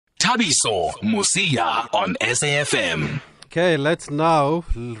Thabiso Musia on SAFM. Okay, let's now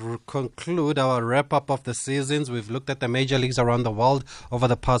conclude our wrap-up of the seasons. We've looked at the major leagues around the world over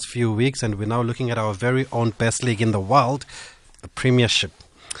the past few weeks, and we're now looking at our very own best league in the world, the Premiership.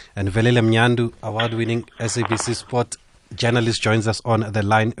 And Velile Mnyandu, award-winning SABC Sport journalist, joins us on the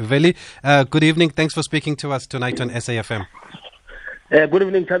line. Veli, good evening. Thanks for speaking to us tonight on SAFM. Good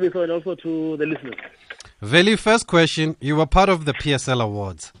evening, Thabiso, and also to the listeners. Veli, first question. You were part of the PSL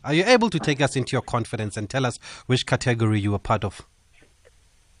Awards. Are you able to take us into your confidence and tell us which category you were part of?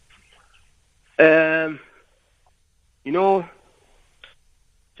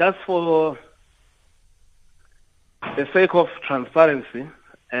 Just for the sake of transparency,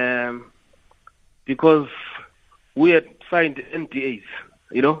 because we had signed NDAs,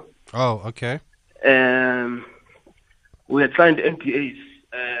 Oh, okay. We had signed NDAs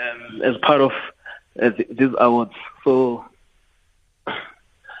as part of these awards. So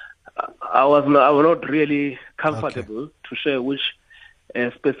I was not really comfortable to share which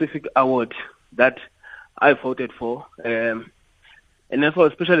specific award that I voted for. And therefore,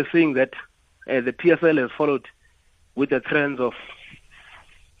 especially seeing that the PSL has followed with the trends of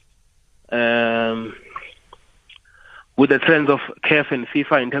CAF and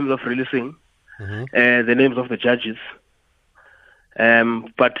FIFA in terms of releasing the names of the judges.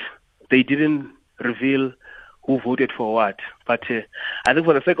 But they didn't reveal who voted for what. But I think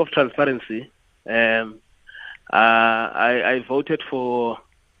for the sake of transparency, I voted for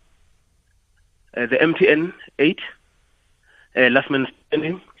the MTN 8, last man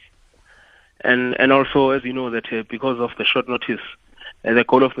standing, and also, as you know, that because of the short notice, the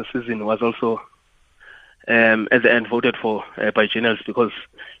goal of the season was also at the end voted for by journalists because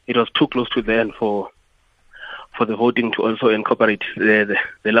it was too close to the end for the voting to also incorporate the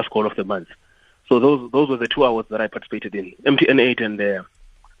last goal of the month. So those were the two awards that I participated in, MTN 8 and the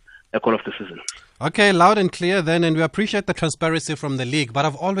goal of the season. Okay, loud and clear then, and we appreciate the transparency from the league. But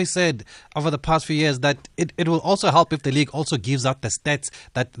I've always said over the past few years that it will also help if the league also gives out the stats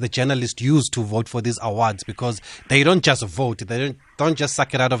that the journalists use to vote for these awards, because they don't just vote. They don't just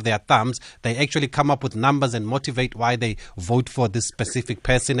suck it out of their thumbs. They actually come up with numbers and motivate why they vote for this specific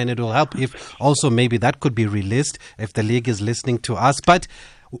person, and it will help if also maybe that could be released if the league is listening to us. But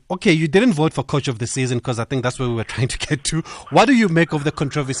okay, you didn't vote for Coach of the Season because I think that's where we were trying to get to. What do you make of the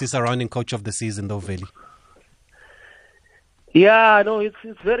controversy surrounding Coach of the Season, though, Veli? Yeah, no, it's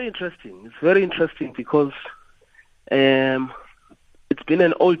very interesting. It's very interesting because it's been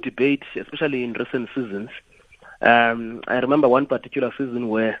an old debate, especially in recent seasons. I remember one particular season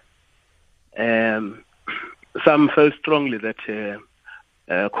where some felt strongly that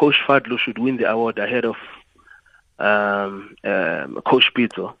Coach Fadlu should win the award ahead of Coach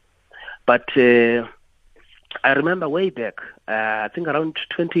Pitso. But I remember way back, I think around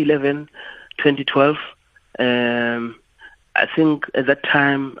 2011, 2012, I think at that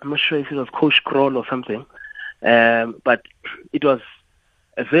time, I'm not sure if it was Coach Kroll or something, but it was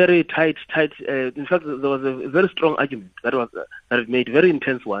a very tight, in fact, there was a very strong argument that it made, very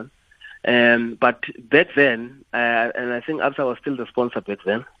intense one. But back then, and I think ABSA was still the sponsor back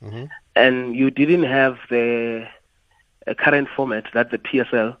then, and you didn't have the current format that the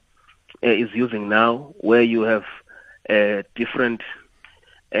PSL is using now, where you have different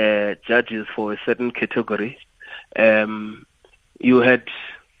judges for a certain category. You had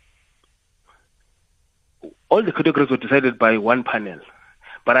all the categories were decided by one panel,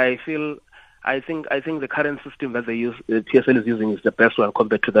 but I think the current system that the PSL is using is the best one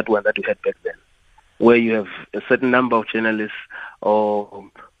compared to that one that we had back then, where you have a certain number of journalists or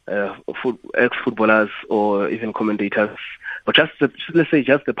ex-footballers or even commentators, but let's say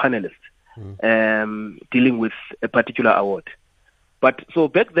just the panelists dealing with a particular award. But so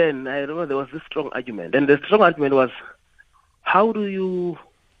back then, I remember there was this strong argument, and the strong argument was, how do you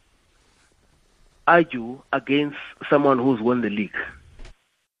argue against someone who's won the league?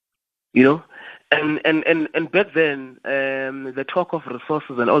 And back then, the talk of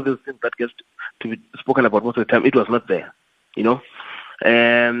resources and all those things that gets to be spoken about most of the time, it was not there,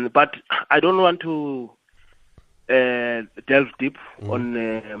 But I don't want to delve deep on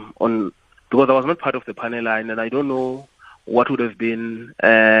because I was not part of the panel line, and I don't know what would have been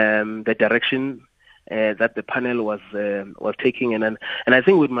the direction that the panel was taking, and I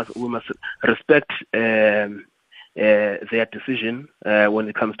think we must respect their decision when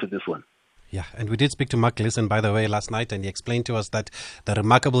it comes to this one. Yeah, and we did speak to Mark Gleason, by the way, last night, and he explained to us that the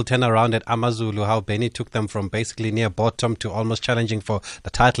remarkable turnaround at Amazulu, how Benny took them from basically near bottom to almost challenging for the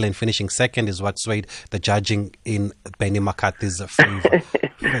title and finishing second, is what swayed the judging in Benny McCarthy's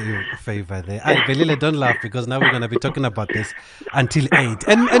favor there. Velile, don't laugh, because now we're going to be talking about this until 8.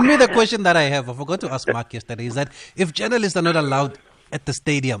 And me, the question that I have, I forgot to ask Mark yesterday, is that if journalists are not allowed at the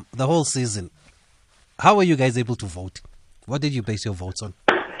stadium the whole season, how are you guys able to vote? What did you base your votes on?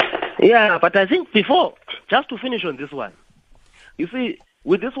 Yeah, but I think before, just to finish on this one, you see,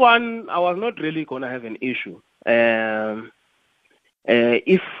 with this one, I was not really going to have an issue. If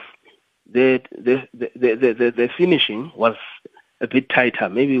the finishing was a bit tighter,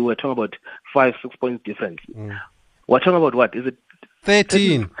 maybe we're talking about 5-6 points difference. We're talking about what? Is it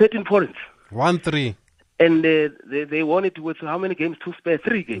 13 points? 1-3. And they won it with how many games to spare?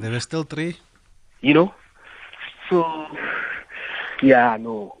 3 games. There were still 3. You know? So... yeah,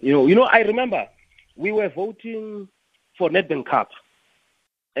 no. You know. I remember we were voting for Nedbank Cup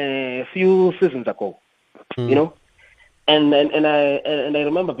a few seasons ago. You know, and I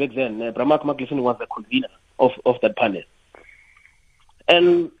remember back then, Bramak Maglisson was the convener of that panel,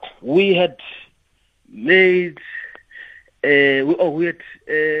 and we had made we had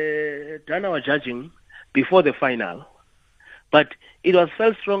done our judging before the final, but it was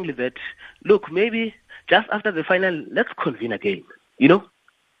felt strongly that, look, maybe just after the final, let's convene again. You know,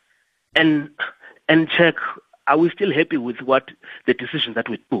 and check, are we still happy with what the decision that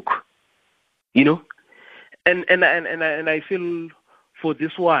we took? You know, and I feel for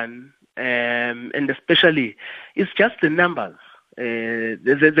this one, and especially, it's just the numbers.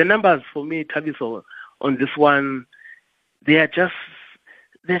 The numbers for me, Tabiso, on this one, they're just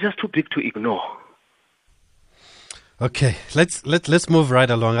too big to ignore. Okay, let's move right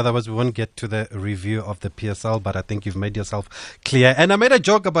along. Otherwise, we won't get to the review of the PSL. But I think you've made yourself clear. And I made a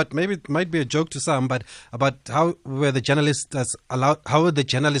joke about, maybe it might be a joke to some, but about how were the journalists allowed? How were the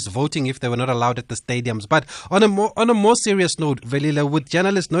journalists voting if they were not allowed at the stadiums? But on a more serious note, Velile, with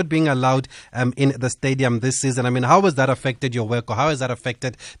journalists not being allowed in the stadium this season, I mean, how has that affected your work, or how has that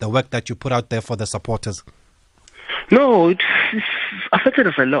affected the work that you put out there for the supporters? No, it's affected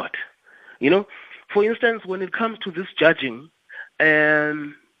us a lot. You know. For instance, when it comes to this judging,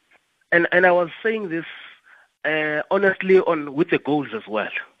 and I was saying this honestly with the goals as well,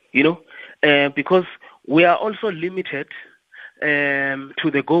 you know, because we are also limited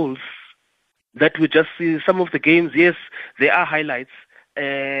to the goals that we just see. Some of the games, yes, there are highlights,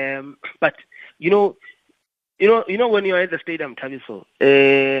 but you know when you're at the stadium, Tabiso,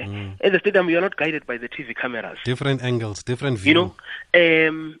 at the stadium you're not guided by the TV cameras. Different angles, different view. You know,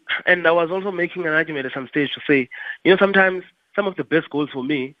 and I was also making an argument at some stage to say, you know, sometimes some of the best goals for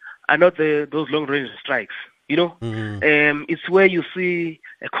me are not those long-range strikes. You know, it's where you see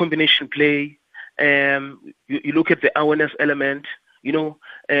a combination play. You look at the awareness element. You know,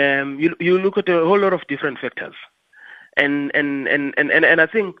 you look at a whole lot of different factors, and I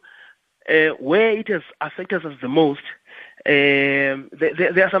think. Where it has affected us the most,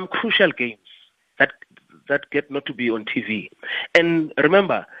 there are some crucial games that get not to be on TV. And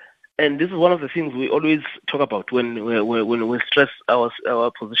remember, and this is one of the things we always talk about when we stress our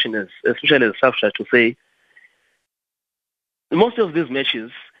position, especially as South to say, most of these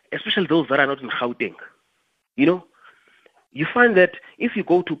matches, especially those that are not in Gauteng, you know, you find that if you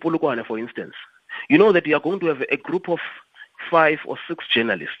go to Polokwane, for instance, you know that you are going to have a group of 5 or 6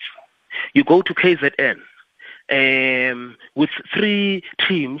 journalists. You go to KZN with 3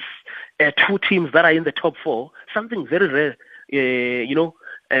 teams, 2 teams that are in the top 4, something very rare, you know,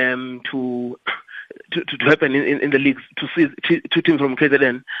 to happen in the leagues, to see 2 teams from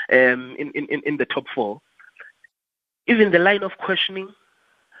KZN in the top 4. Even the line of questioning,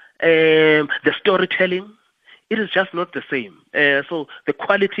 the storytelling, it is just not the same. So the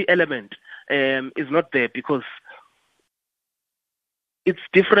quality element is not there because it's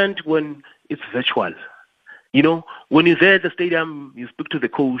different when it's virtual. You know, when you're there at the stadium, you speak to the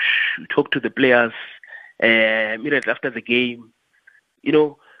coach, you talk to the players minutes after the game. You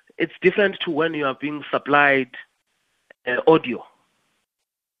know, it's different to when you are being supplied audio.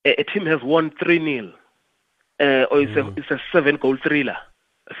 A team has won 3-0, or it's a 7-goal thriller,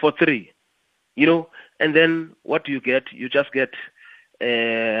 4-3. You know, and then what do you get? You just get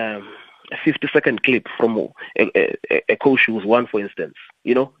a 50-second clip from a coach who's won, for instance,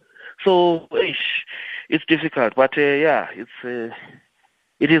 you know. So it's difficult, but yeah, it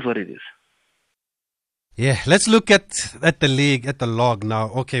is what it is. Yeah, let's look at the league, at the log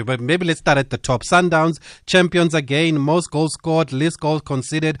now. Okay, but maybe let's start at the top. Sundowns, champions again, most goals scored, least goals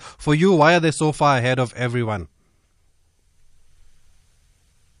conceded. For you, why are they so far ahead of everyone?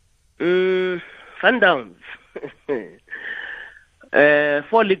 Sundowns.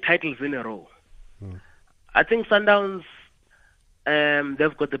 4 league titles in a row. I think Sundowns,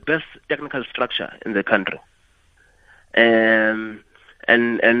 they've got the best technical structure in the country. And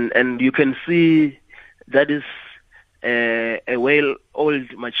you can see that is a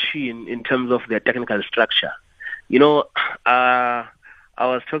well-oiled machine in terms of their technical structure. You know, I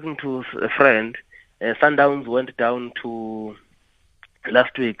was talking to a friend. Sundowns went down to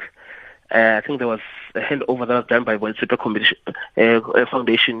last week. I think there was a handover that was done by Motsepe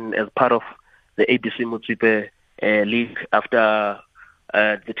Foundation as part of the ABC Motsepe League after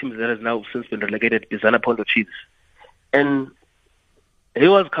the team that has now since been relegated, Bizana Pondo Chiefs. And he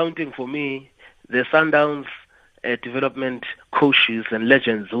was counting for me the Sundowns development coaches and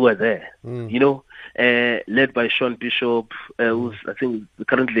legends who were there, you know, led by Sean Bishop, who's, I think,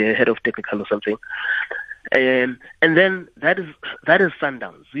 currently a head of technical or something. And then that is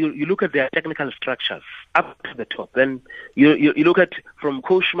Sundowns. You look at their technical structures up to the top. Then you look at from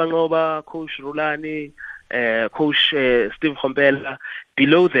Coach Mangoba, Coach Rulani, Coach Steve Hombela.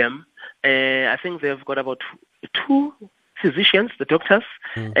 Below them, I think they've got about 2 physicians, the doctors.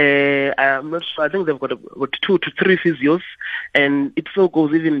 I'm not sure. I think they've got 2 to 3 physios, and it so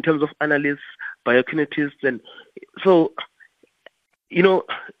goes even in terms of analysts, biokinetists, and so, you know,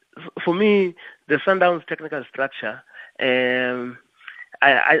 for me, the Sundowns technical structure,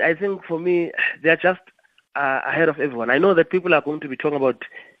 I think for me, they're just ahead of everyone. I know that people are going to be talking about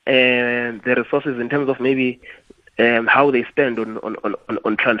the resources in terms of maybe how they spend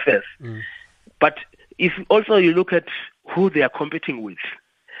on transfers. But if also you look at who they are competing with,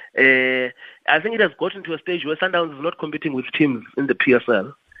 I think it has gotten to a stage where Sundowns is not competing with teams in the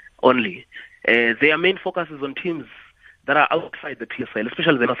PSL only. Their main focus is on teams that are outside the PSL,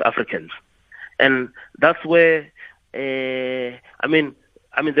 especially the North Africans. And that's where, I mean,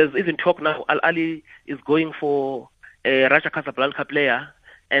 there's even talk now, Al Ali is going for a Raja Casablanca player,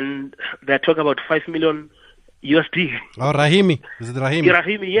 and they're talking about $5 million USD. Oh, Rahimi. Is it Rahimi?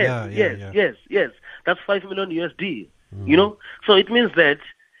 Rahimi, yes. Yes. That's $5 million USD, you know? So it means that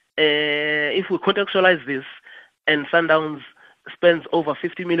if we contextualize this, and Sundowns spends over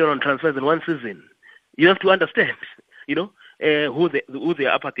 50 million on transfers in one season, you have to understand, you know, who they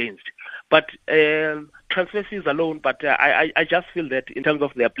are up against. But transfer fees alone, but I just feel that in terms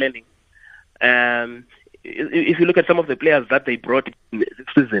of their planning, if you look at some of the players that they brought in this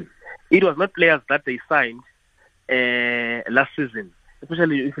season, it was not players that they signed last season.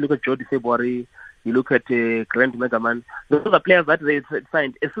 Especially if you look at Jody February, you look at Grant Megaman. Those are players that they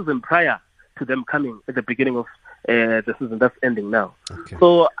signed a season prior to them coming at the beginning of the season that's ending now. Okay.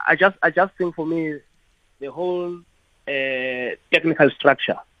 So I just think for me, the whole technical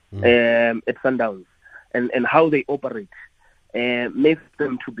structure at Sundowns and how they operate makes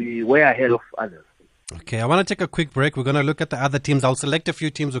them to be way ahead of others. Okay, I want to take a quick break. We're going to look at the other teams. I'll select a few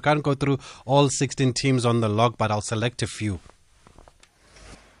teams. We can't go through all 16 teams on the log, but I'll select a few.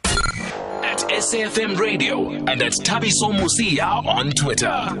 At SAFM Radio and at Tabiso Musia on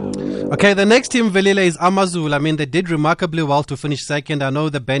Twitter. Okay, the next team, Velile, is Amazulu. I mean, they did remarkably well to finish second. I know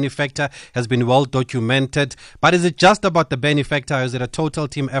the benefactor has been well documented, but is it just about the benefactor, or is it a total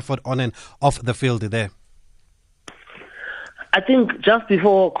team effort on and off the field there? I think just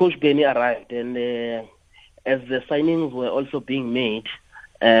before Coach Benny arrived, and as the signings were also being made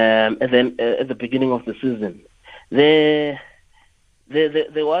at the beginning of the season, there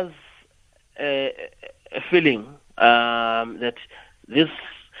was a feeling that this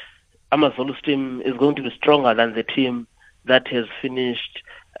Amazulu's team is going to be stronger than the team that has finished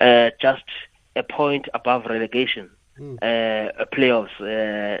just a point above relegation playoffs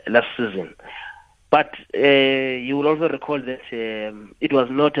last season. But you will also recall that it was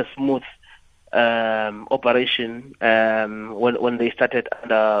not a smooth operation when they started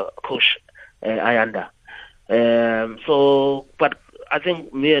under Coach Ayanda. But I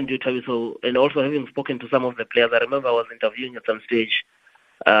think me and you, Tabiso, and also having spoken to some of the players, I remember I was interviewing at some stage.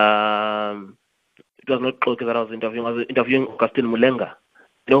 It was not Koke that I was interviewing. I was interviewing Augustine Mulenga.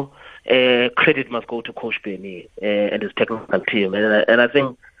 You know, credit must go to Coach Benny and his technical team, and I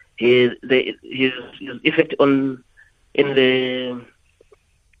think his effect in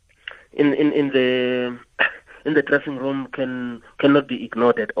the dressing room cannot be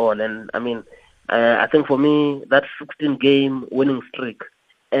ignored at all. And I mean, I think for me, that 16-game winning streak,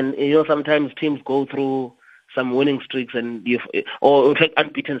 and you know, sometimes teams go through some winning streaks or in fact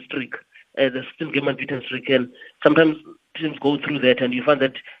unbeaten streak, the 16-game unbeaten streak, and sometimes teams go through that, and you find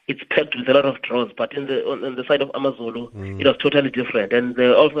that it's packed with a lot of draws. But on the side of Amazulu, it was totally different, and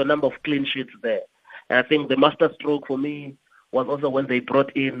there are also a number of clean sheets there. And I think the master stroke for me was also when they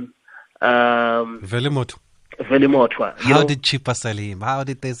brought in Velimoto. Velimoto. How did Chippa sell him? How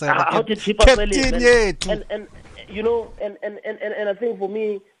did they sell him? How did Chippa sell him? And you know, and I think for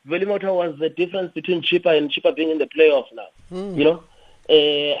me, Velimoto was the difference between Chippa and Chippa being in the playoffs now. You know,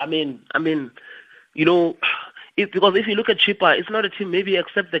 I mean, you know, because if you look at Chippa, it's not a team maybe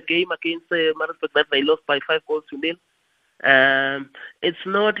except the game against Maritzburg that they lost by 5-0. It's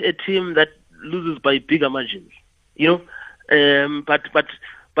not a team that loses by bigger margins, you know. But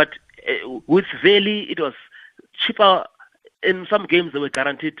with Veli, it was Chippa. In some games, they were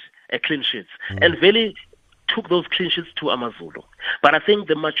guaranteed clean sheets, and Veli took those clean sheets to AmaZulu. But I think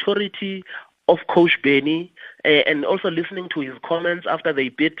the maturity of Coach Benny, and also listening to his comments after they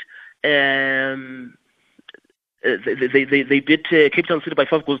beat they beat Cape Town City by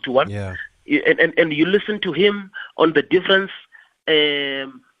 5-1. Yeah. And you listen to him on the difference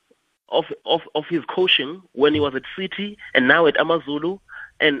of his coaching when he was at City and now at AmaZulu,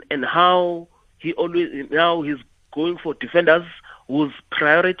 and how he always now he's going for defenders whose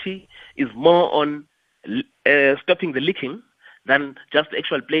priority is more on stopping the leaking than just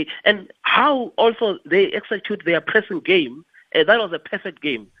actual play, and how also they execute their pressing game. That was a perfect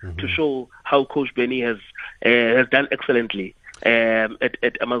game to show how Coach Benny has done excellently at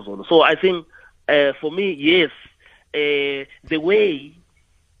AmaZulu. So I think for me, yes, the way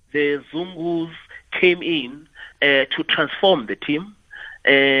the Zungus came in to transform the team,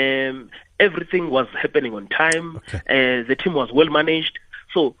 everything was happening on time. Okay. The team was well managed.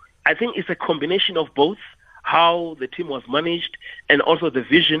 So I think it's a combination of both, how the team was managed and also the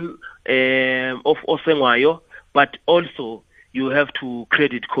vision of Osengwayo, but also you have to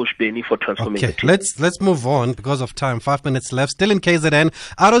credit Coach Benny for transforming the team. Let's move on because of time. 5 minutes left. Still in KZN.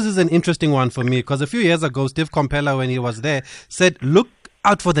 Arrows is an interesting one for me because a few years ago, Steve Compella, when he was there, said, look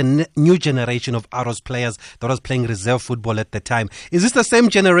out for the new generation of Arrows players that was playing reserve football at the time. Is this the same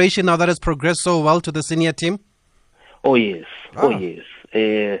generation now that has progressed so well to the senior team? Oh, yes. Oh, yes.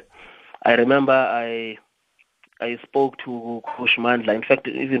 I remember I spoke to Coach Mandla. In fact,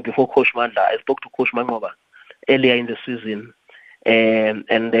 even before Coach Mandla, I spoke to Coach Mangoba earlier in the season. And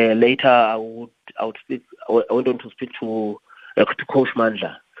later I went on to speak to Coach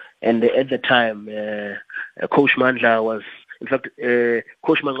Mandla. And at the time, Coach Mandla was, in fact,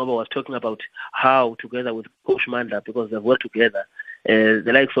 Coach Mangoba was talking about how, together with Coach Mandla, because they've worked together,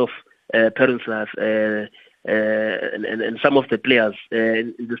 the likes of Perenslas and some of the players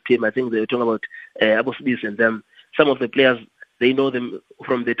in this team, I think they were talking about Abu Sbis and them. Some of the players, they know them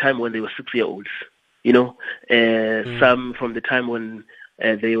from the time when they were 6-year-olds. You know, some from the time when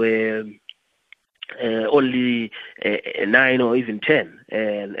they were only 9 or even 10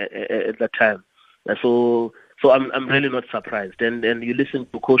 at that time. So I'm really not surprised. And you listen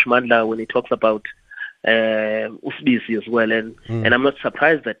to Coach Mandla when he talks about Usbisi as well, and I'm not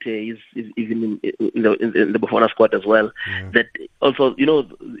surprised that he's even in the Bafana squad as well. That also, you know,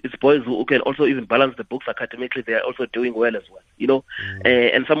 it's boys who can also even balance the books academically. They are also doing well as well, you know.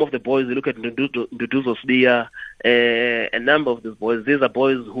 And some of the boys, you look at Nduduzo Sbia, a number of these boys. These are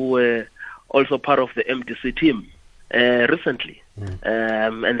boys who were also part of the MDC team recently,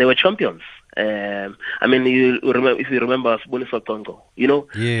 and they were champions. I mean, if you remember Siboniso Tongo, you know.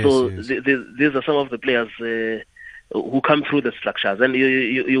 Yes, so yes. These are some of the players who come through the structures, and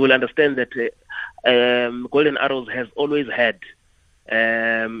you will understand that Golden Arrows has always had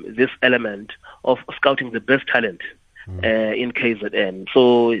this element of scouting the best talent in KZN.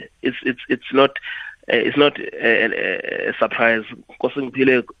 So it's not a surprise.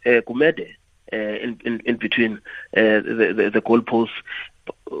 Kosingphile Kumede in between the goalposts.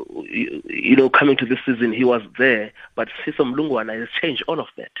 You know, coming to this season, he was there, but Siso Mlungwana has changed all of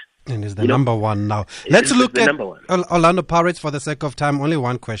that. And is the number one now. Let's look at Orlando Pirates for the sake of time. Only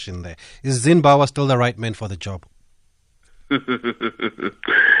one question there. Is Zimbabwe still the right man for the job?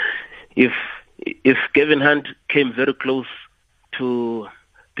 If Kevin Hunt came very close to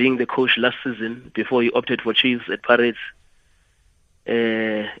being the coach last season before he opted for Chiefs at Pirates,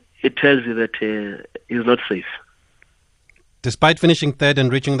 it tells you that he's not safe. Despite finishing third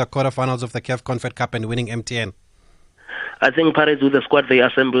and reaching the quarterfinals of the CAF Confed Cup and winning MTN? I think Pirates, with the squad they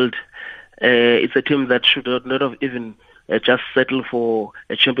assembled, it's a team that should not have even just settled for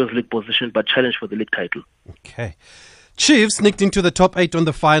a Champions League position, but challenge for the league title. Okay. Chiefs sneaked into the top 8 on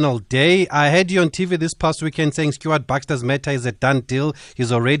the final day. I heard you on TV this past weekend saying Stuart Baxter's Meta is a done deal.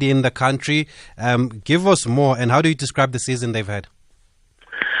 He's already in the country. Give us more, and how do you describe the season they've had?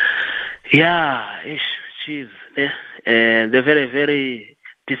 Yeah, Chiefs. They're very, very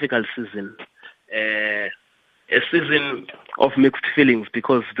difficult season. A season of mixed feelings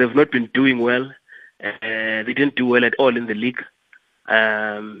because they've not been doing well. They didn't do well at all in the league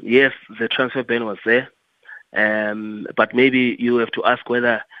Yes, the transfer ban was there, but maybe you have to ask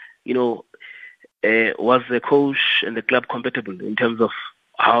whether, was the coach and the club compatible in terms of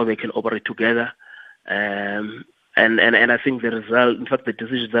how they can operate together. And I think the result, in fact, the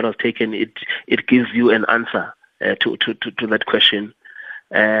decision that was taken, it gives you an answer to that question.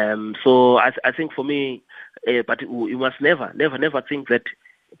 So I think for me, but you must never think that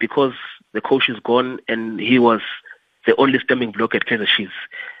because the coach is gone and he was the only stumbling block at Kaizer Chiefs.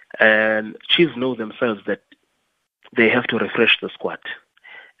 Chiefs know themselves that they have to refresh the squad,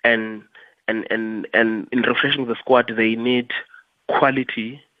 and in refreshing the squad, they need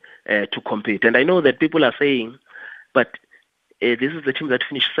quality to compete. And I know that people are saying, but this is the team that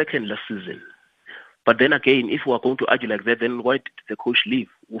finished second last season. But then again, if we are going to argue like that, then why did the coach leave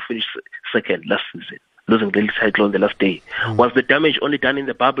who finished second last season, losing the title on the last day? Was the damage only done in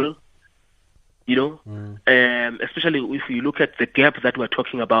the bubble? Especially if you look at the gap that we're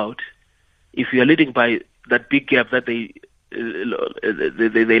talking about, if you are leading by that big gap that they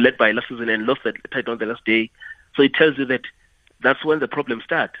led by last season and lost the title on the last day, so it tells you that that's when the problem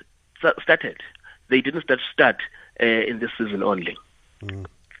started. They didn't start in this season only.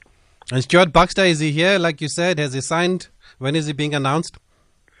 And Stuart Baxter, is he here? Like you said, has he signed? When is he being announced?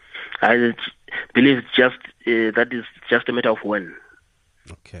 I believe that is just a matter of when.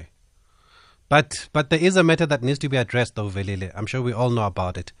 Okay. But there is a matter that needs to be addressed, though, Velile. I'm sure we all know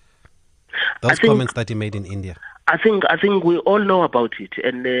about it. Those comments that he made in India. I think we all know about it,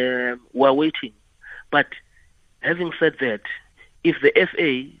 and we're waiting. But having said that, if the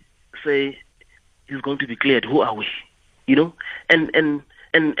FA say he's going to be cleared, who are we? And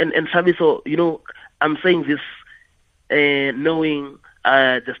Sabiso, I'm saying this knowing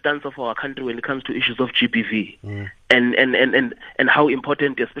the stance of our country when it comes to issues of GBV, and how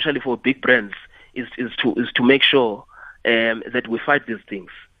important, especially for big brands, is to make sure that we fight these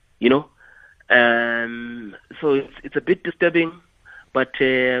things. So it's a bit disturbing, but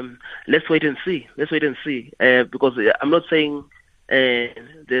let's wait and see. Because I'm not saying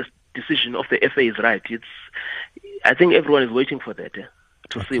the decision of the FA is right. I think everyone is waiting for that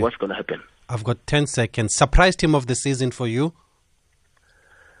to see what's going to happen. I've got 10 seconds. Surprise team of the season for you?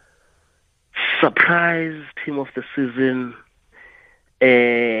 Surprise team of the season.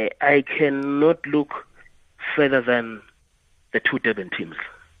 I cannot look further than the two Durban teams.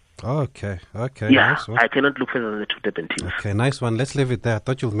 Okay. Yeah, nice. I cannot look further than the two Durban teams. Okay, nice one. Let's leave it there. I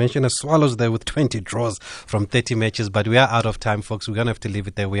thought you mentioned the Swallows there with 20 draws from 30 matches, but we are out of time, folks. We're going to have to leave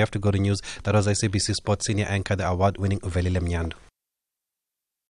it there. We have to go to news. That was SABC Sports Senior Anchor, the award-winning Velile Mnyando.